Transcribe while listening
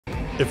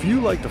If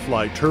you like to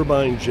fly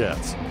turbine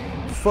jets,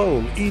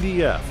 foam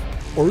EDF,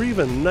 or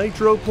even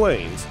nitro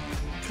planes,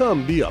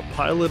 come be a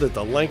pilot at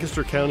the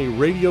Lancaster County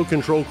Radio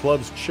Control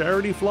Club's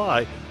charity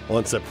fly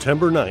on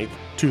September 9th,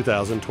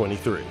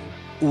 2023.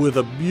 With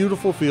a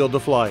beautiful field to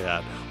fly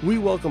at, we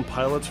welcome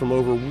pilots from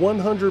over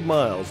 100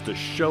 miles to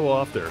show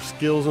off their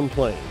skills and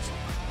planes.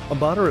 A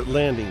moderate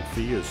landing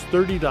fee is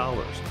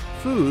 $30.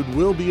 Food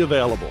will be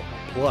available.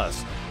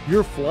 Plus,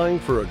 you're flying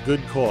for a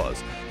good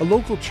cause, a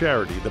local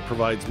charity that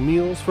provides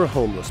meals for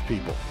homeless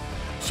people.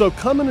 So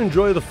come and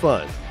enjoy the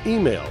fun.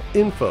 Email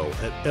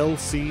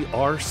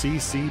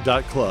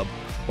info@lcrcc.club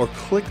or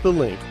click the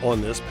link on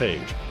this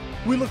page.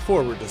 We look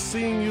forward to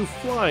seeing you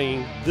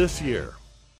flying this year.